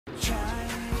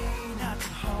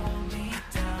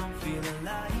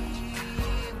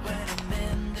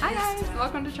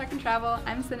welcome to Truck and Travel.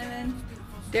 I'm Cinnamon.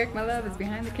 Derek, my love, is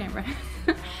behind the camera.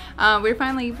 We're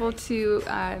finally able to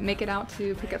make it out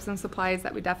to pick up some supplies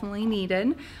that we definitely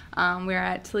needed. We're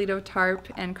at Toledo Tarp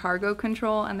and Cargo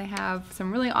Control, and they have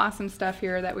some really awesome stuff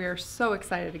here that we are so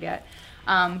excited to get.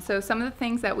 So some of the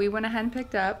things that we went ahead and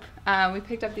picked up, we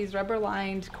picked up these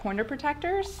rubber-lined corner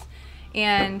protectors,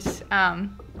 and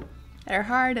they're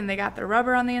hard and they got the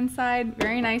rubber on the inside.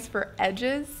 Very nice for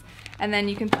edges, and then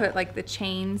you can put like the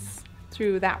chains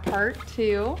through that part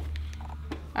too.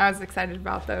 I was excited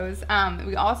about those.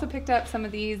 We also picked up some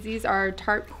of these. These are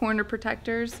tarp corner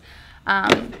protectors.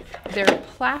 They're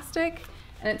plastic,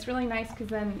 and it's really nice because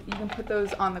then you can put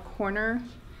those on the corner.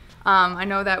 I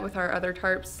know that with our other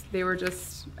tarps, they were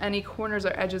just, any corners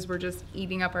or edges were just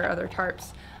eating up our other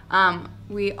tarps.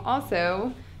 We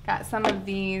also got some of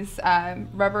these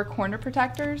rubber corner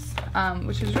protectors,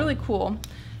 which is really cool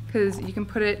because you can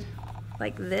put it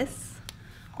like this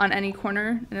on any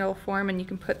corner and it'll form, and you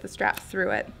can put the straps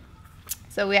through it.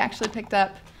 So we actually picked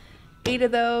up 8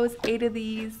 of those, 8 of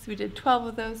these. We did 12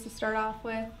 of those to start off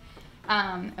with.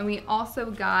 And we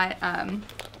also got,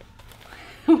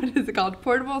 what is it called?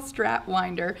 Portable strap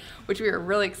winder, which we are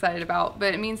really excited about,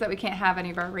 but it means that we can't have any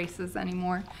of our races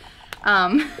anymore.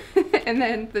 And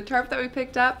then the tarp that we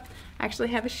picked up, I actually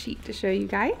have a sheet to show you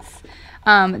guys.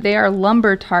 They are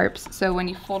lumber tarps, so when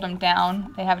you fold them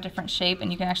down, they have a different shape,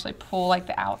 and you can actually pull like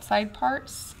the outside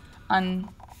parts on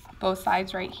both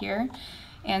sides right here.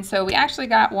 And so we actually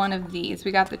got one of these.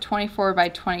 We got the 24 by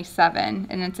 27,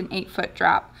 and it's an 8-foot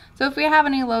drop. So if we have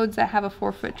any loads that have a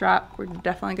 4-foot drop, we're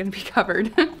definitely going to be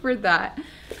covered for that.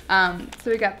 So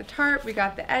we got the tarp, we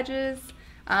got the edges,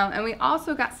 and we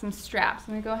also got some straps.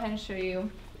 Let me go ahead and show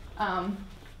you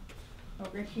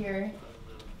over here.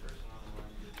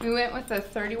 We went with the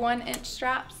 31-inch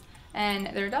straps, and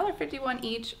they're $1.51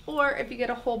 each, or if you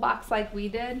get a whole box like we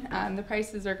did, the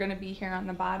prices are going to be here on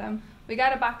the bottom. We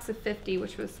got a box of 50,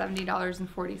 which was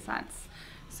 $70.40.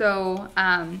 So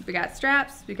we got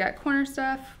straps, we got corner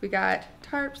stuff, we got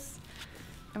tarps,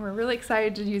 and we're really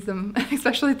excited to use them,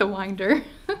 especially the winder.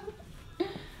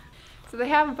 So they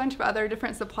have a bunch of other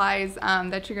different supplies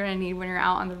that you're going to need when you're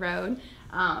out on the road,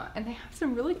 and they have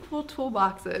some really cool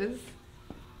toolboxes.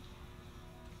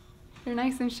 They're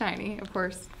nice and shiny, of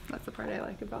course. That's the part I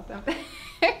like about them.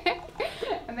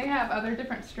 And they have other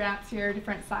different straps here,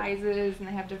 different sizes, and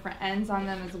they have different ends on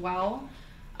them as well.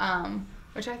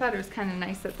 Which I thought it was kind of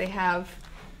nice that they have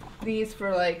these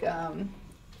for like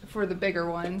for the bigger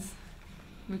ones.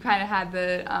 We kind of had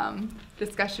the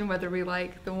discussion whether we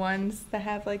like the ones that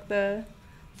have like the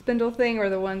spindle thing or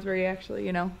the ones where you actually,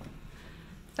 you know,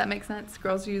 does that make sense?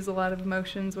 Girls use a lot of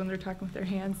emotions when they're talking with their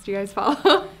hands. Do you guys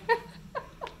follow?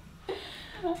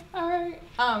 All right.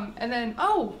 And then,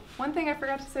 oh, one thing I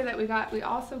forgot to say that we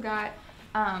also got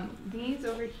these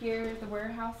over here, the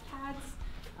warehouse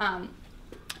pads.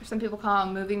 Some people call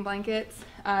them moving blankets.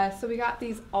 So we got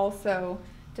these also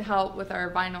to help with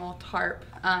our vinyl tarp,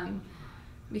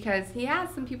 because he has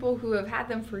some people who have had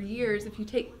them for years if you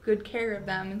take good care of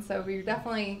them. And so we're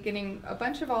definitely getting a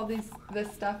bunch of all this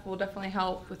stuff will definitely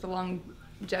help with the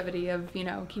longevity of, you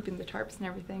know, keeping the tarps and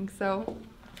everything. So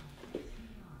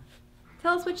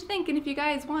tell us what you think, and if you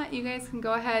guys want, you guys can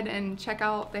go ahead and check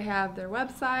out, they have their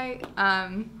website.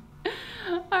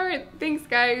 Alright, thanks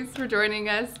guys for joining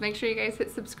us. Make sure you guys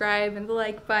hit subscribe and the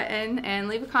like button, and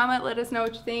leave a comment, let us know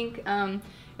what you think.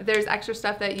 If there's extra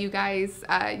stuff that you guys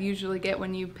usually get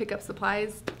when you pick up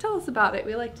supplies, tell us about it.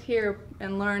 We like to hear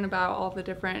and learn about all the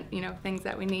different, you know, things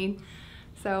that we need.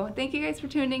 So thank you guys for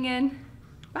tuning in.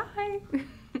 Bye!